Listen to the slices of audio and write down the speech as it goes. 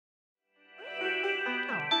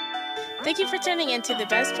Thank you for tuning in to the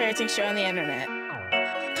best parenting show on the internet,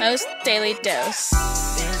 Post Daily Dose.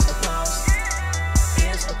 Here's the post.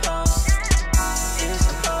 Here's the post. Here's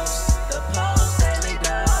the post. The Post Daily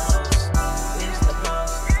Dose. Here's the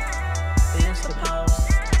post. Here's the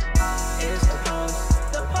post. Here's the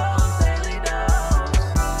post. The Post Daily Dose.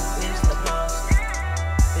 Here's the post.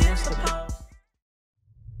 Here's the post.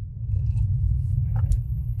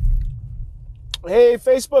 Hey,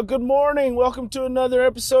 Facebook, good morning. Welcome to another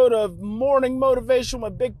episode of Morning Motivation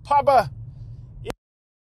with Big Papa. It's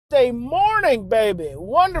Wednesday morning, baby.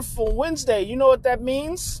 Wonderful Wednesday. You know what that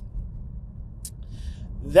means?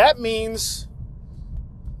 That means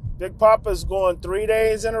Big Papa's going 3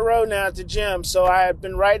 days in a row now at the gym. So I have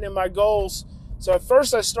been writing in my goals. So at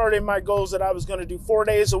first I started my goals that I was going to do 4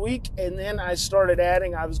 days a week. And then I started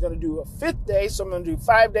adding I was going to do a fifth day. So I'm going to do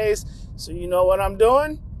 5 days. So you know what I'm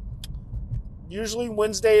doing? Usually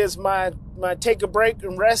Wednesday is my take a break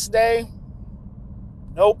and rest day.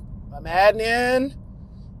 Nope. I'm adding in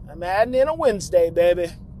a Wednesday, baby.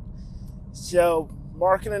 So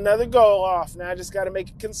marking another goal off. Now I just got to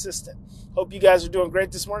make it consistent. Hope you guys are doing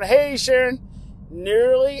great this morning. Hey, Sharon.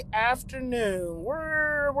 Nearly afternoon.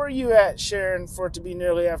 Where were you at, Sharon, for it to be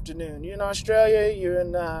nearly afternoon? You in Australia? You're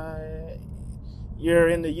in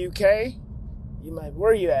the UK?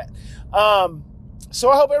 Where are you at? So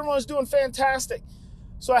I hope everyone's doing fantastic.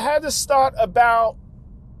 So I had this thought about,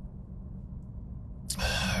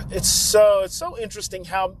 it's so interesting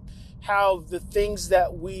how the things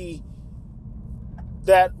that we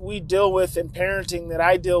deal with in parenting, that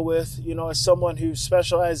I deal with, as someone who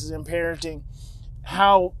specializes in parenting,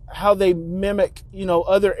 how they mimic,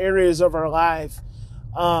 other areas of our lives.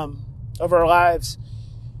 Oh,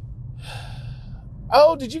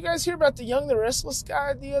 did you guys hear about the Young the Restless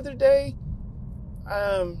guy the other day?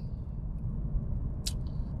 I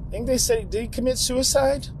think they said, did he commit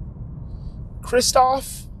suicide?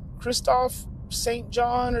 Christoph St.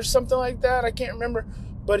 John or something like that. I can't remember.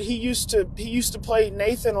 But he used to play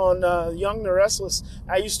Nathan on Young the Restless.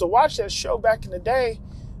 I used to watch that show back in the day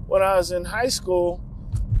when I was in high school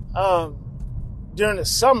during the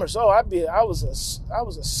summers. Oh, I was a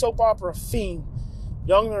soap opera fiend.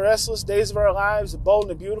 Young the Restless, Days of Our Lives, The Bold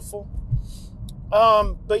and the Beautiful.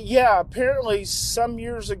 But yeah, apparently some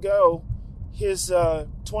years ago, his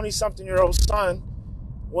 20-something-year-old son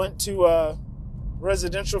went to a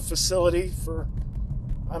residential facility for,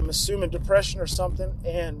 I'm assuming, depression or something,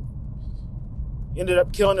 and ended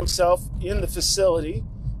up killing himself in the facility.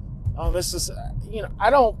 This is, I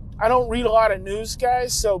don't read a lot of news,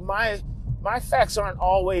 guys, so my facts aren't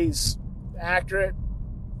always accurate,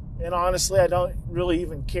 and honestly, I don't really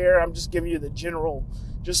even care. I'm just giving you the general.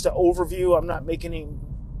 Just an overview. I'm not making any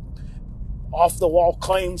off-the-wall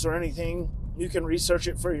claims or anything. You can research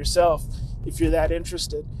it for yourself if you're that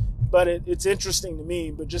interested. But it's interesting to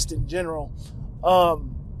me, but just in general.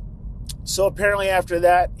 So apparently after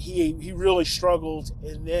that, he really struggled,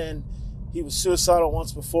 and then he was suicidal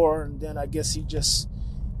once before, and then I guess he just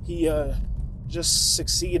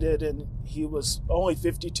succeeded, and he was only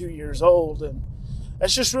 52 years old, and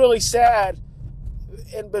that's just really sad.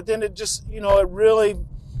 But then it just, it really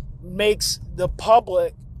makes the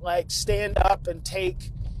public stand up and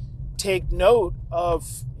take note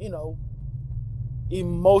of,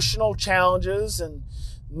 emotional challenges and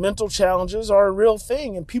mental challenges are a real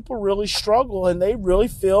thing, and people really struggle, and they really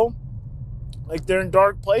feel like they're in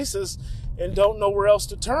dark places and don't know where else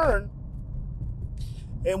to turn.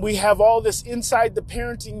 And we have all this inside the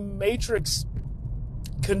parenting matrix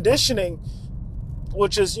conditioning,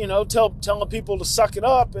 which is, telling people to suck it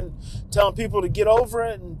up and telling people to get over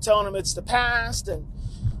it and telling them it's the past. And,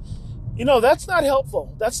 that's not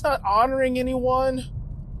helpful. That's not honoring anyone.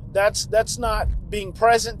 That's not being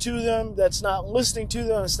present to them. That's not listening to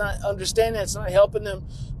them. It's not understanding. It's not helping them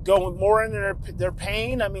go more into their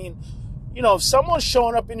pain. I mean, if someone's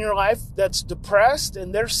showing up in your life that's depressed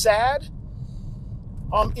and they're sad,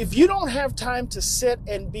 if you don't have time to sit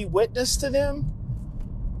and be witness to them,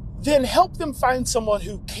 then help them find someone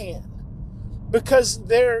who can. Because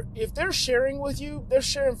if they're sharing with you, they're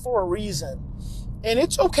sharing for a reason. And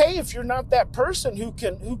it's okay if you're not that person who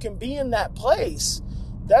can be in that place.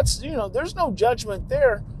 That's, there's no judgment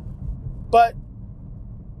there. But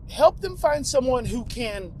help them find someone who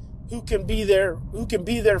can be there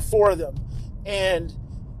for them. And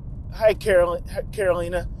hi,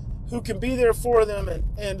 Carolina, who can be there for them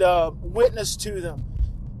and witness to them.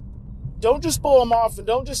 Don't just blow them off, and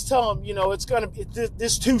don't just tell them,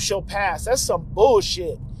 this too shall pass. That's some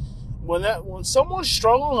bullshit. When someone's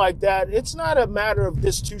struggling like that, it's not a matter of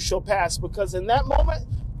this too shall pass, because in that moment,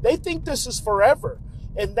 they think this is forever.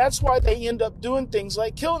 And that's why they end up doing things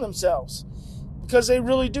like killing themselves, because they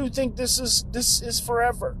really do think this is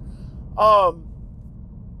forever.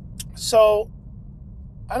 So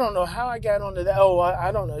I don't know how I got onto that. Oh,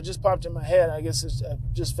 I don't know. It just popped in my head. I guess I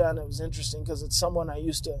just found it was interesting because it's someone I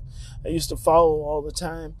used to follow all the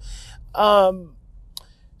time.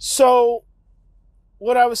 So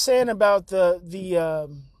what I was saying about the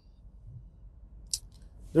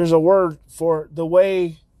there's a word for the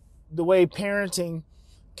way parenting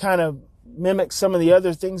kind of mimics some of the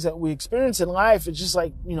other things that we experience in life. It's just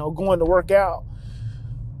like, going to work out.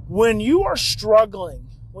 When you are struggling,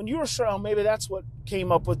 maybe that's what came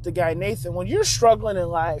up with the guy Nathan. When you're struggling in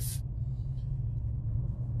life,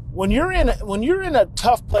 when you're in a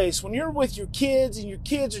tough place, when you're with your kids and your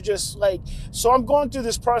kids are just like, so I'm going through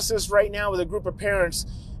this process right now with a group of parents.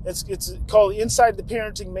 It's called Inside the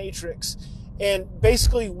Parenting Matrix. And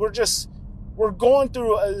basically we're going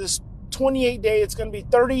through this 28-day, it's going to be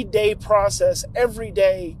 30-day process every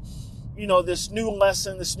day. This new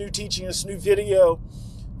lesson, this new teaching, this new video,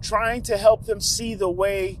 trying to help them see the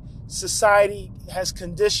way society has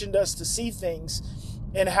conditioned us to see things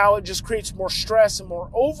and how it just creates more stress and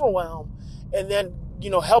more overwhelm. And then,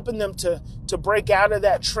 helping them to break out of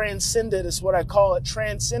that, transcend it is what I call it,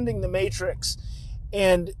 transcending the matrix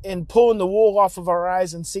and pulling the wool off of our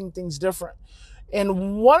eyes and seeing things different.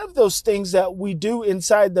 And one of those things that we do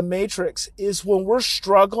inside the matrix is when we're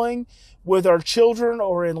struggling with our children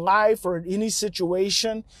or in life or in any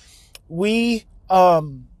situation, we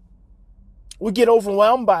get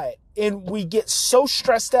overwhelmed by it, and we get so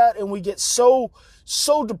stressed out, and we get so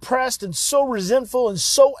depressed and so resentful and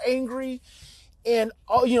so angry. And,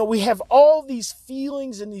 we have all these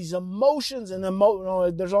feelings and these emotions, and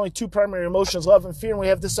there's only two primary emotions, love and fear. And we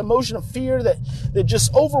have this emotion of fear that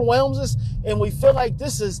just overwhelms us, and we feel like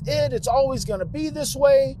this is it. It's always going to be this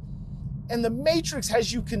way. And the matrix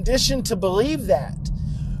has you conditioned to believe that,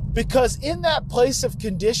 because in that place of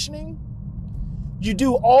conditioning, you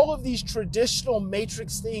do all of these traditional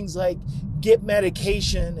matrix things like get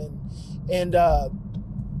medication and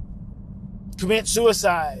commit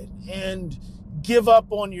suicide and give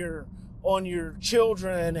up on your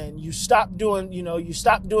children, and you stop doing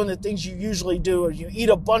the things you usually do, or you eat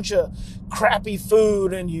a bunch of crappy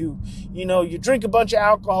food, and you drink a bunch of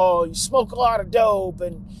alcohol, you smoke a lot of dope,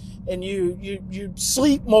 and you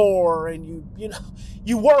sleep more, and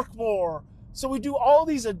you work more. So we do all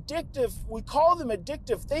these we call them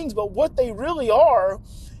addictive things, but what they really are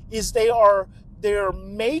is they're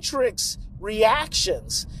matrix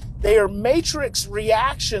reactions. They are matrix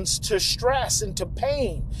reactions to stress and to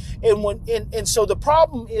pain. And so the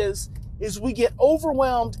problem is we get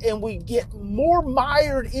overwhelmed, and we get more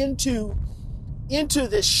mired into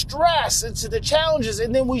the stress, into the challenges,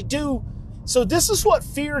 and then so this is what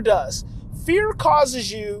fear does. Fear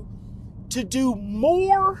causes you to do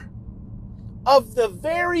more of the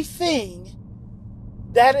very thing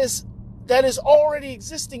that is already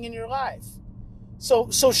existing in your life.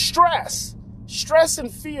 So stress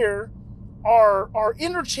and fear are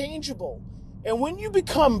interchangeable. And when you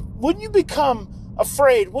become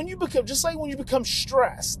afraid, when you become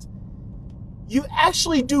stressed, you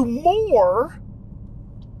actually do more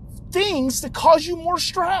things that cause you more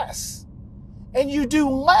stress. And you do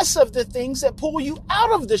less of the things that pull you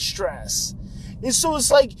out of the stress. And so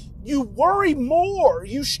it's like you worry more,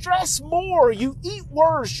 you stress more, you eat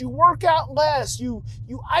worse, you work out less, you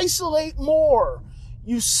isolate more,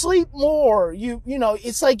 you sleep more,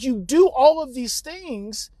 it's like you do all of these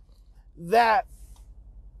things that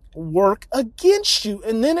work against you,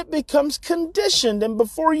 and then it becomes conditioned, and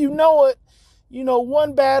before you know it,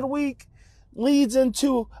 one bad week leads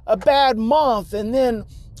into a bad month, and then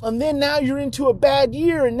now you're into a bad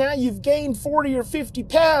year, and now you've gained 40 or 50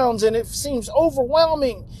 pounds, and it seems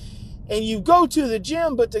overwhelming, and you go to the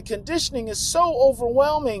gym, but the conditioning is so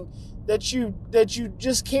overwhelming that you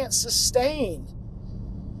just can't sustain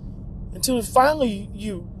until finally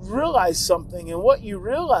you realize something. And what you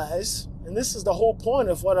realize, and this is the whole point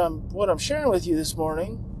of what I'm sharing with you this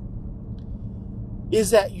morning,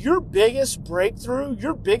 is that your biggest breakthrough,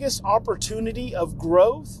 your biggest opportunity of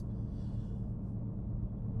growth,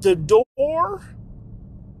 the door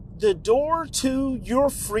to your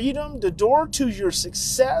freedom, the door to your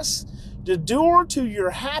success, the door to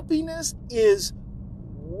your happiness is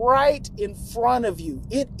right in front of you.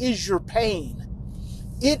 It is your pain.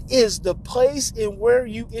 It is the place where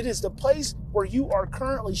you are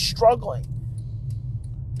currently struggling.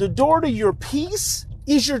 The door to your peace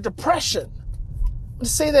is your depression.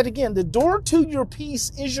 Let's say that again. The door to your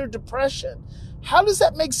peace is your depression. How does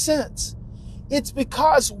that make sense? It's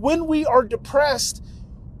because when we are depressed,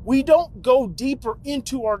 we don't go deeper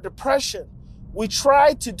into our depression. We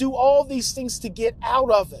try to do all these things to get out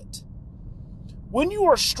of it. When you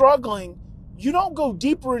are struggling, you don't go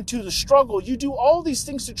deeper into the struggle. You do all these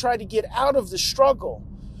things to try to get out of the struggle.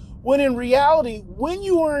 When in reality, when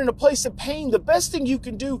you are in a place of pain, the best thing you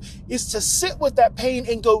can do is to sit with that pain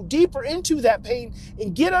and go deeper into that pain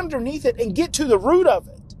and get underneath it and get to the root of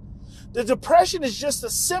it. The depression is just a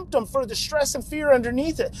symptom for the stress and fear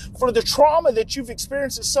underneath it, for the trauma that you've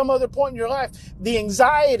experienced at some other point in your life, the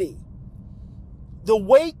anxiety, the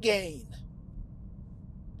weight gain,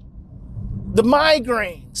 the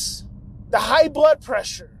migraines, the high blood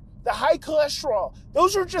pressure, the high cholesterol.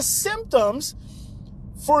 Those are just symptoms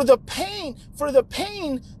for the pain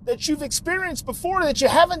that you've experienced before that you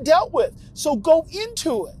haven't dealt with. So go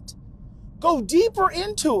into it. Go deeper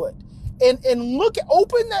into it. And look at,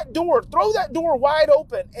 open that door, throw that door wide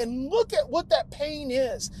open and look at what that pain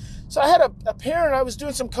is. So I had a parent I was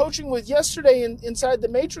doing some coaching with yesterday inside the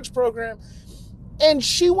Matrix program, and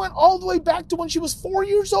she went all the way back to when she was 4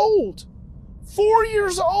 years old. 4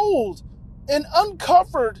 years old, and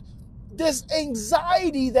uncovered this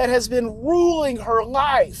anxiety that has been ruling her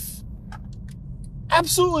life.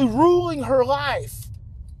 Absolutely ruling her life.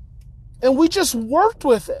 And we just worked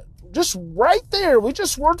with it. Just right there. We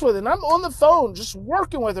just worked with it. And I'm on the phone just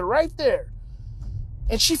working with her right there.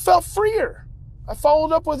 And she felt freer. I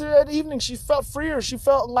followed up with her that evening. She felt freer. She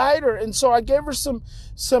felt lighter. And so I gave her some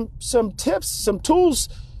tips, some tools,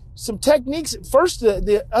 some techniques. First,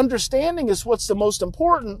 the understanding is what's the most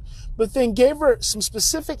important, but then gave her some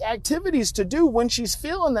specific activities to do when she's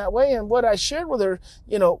feeling that way. And what I shared with her,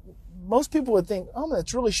 most people would think, oh,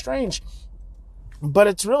 that's really strange. But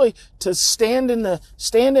it's really to stand in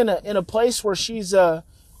a place where she's,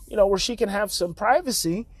 where she can have some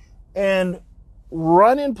privacy and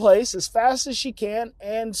run in place as fast as she can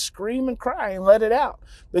and scream and cry and let it out,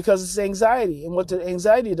 because it's anxiety. And what the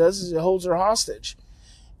anxiety does is it holds her hostage.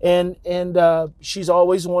 And she's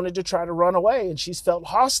always wanted to try to run away, and she's felt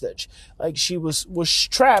hostage, like she was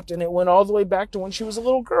trapped. And it went all the way back to when she was a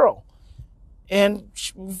little girl, and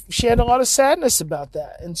she had a lot of sadness about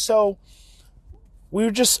that. And so we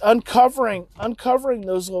were just uncovering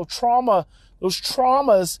those little traumas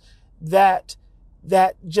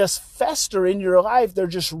that just fester in your life. They're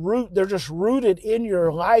just rooted in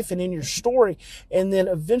your life and in your story. And then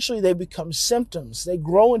eventually they become symptoms. They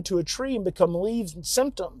grow into a tree and become leaves and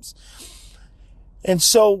symptoms. And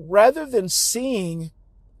so rather than seeing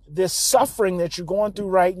this suffering that you're going through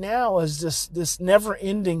right now as this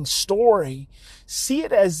never-ending story, see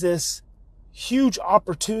it as this huge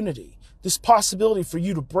opportunity, this possibility for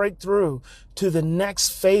you to break through to the next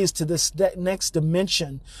phase, to this next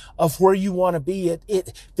dimension of where you want to be.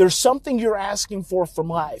 There's something you're asking for from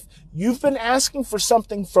life. You've been asking for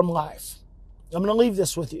something from life. I'm going to leave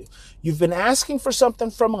this with you. You've been asking for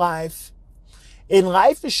something from life, and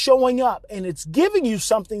life is showing up, and it's giving you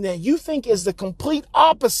something that you think is the complete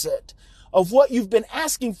opposite of what you've been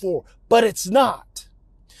asking for, but it's not.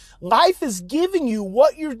 Life is giving you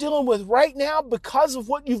what you're dealing with right now because of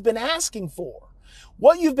what you've been asking for.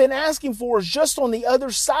 What you've been asking for is just on the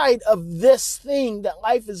other side of this thing that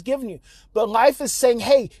life is giving you. But life is saying,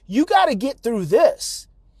 hey, you got to get through this.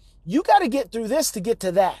 You got to get through this to get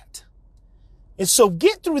to that. And so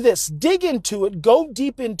get through this, dig into it, go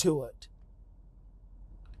deep into it.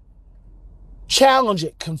 Challenge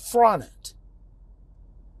it, confront it.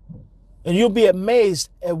 And you'll be amazed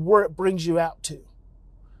at where it brings you out to.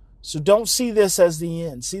 So don't see this as the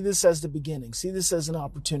end. See this as the beginning. See this as an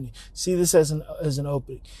opportunity. See this as an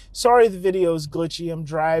opening. Sorry the video is glitchy. I'm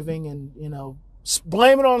driving and,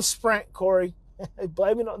 blame it on Sprint, Corey.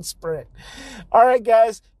 Blame it on Sprint. All right,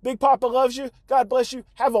 guys. Big Papa loves you. God bless you.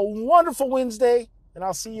 Have a wonderful Wednesday, and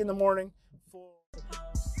I'll see you in the morning.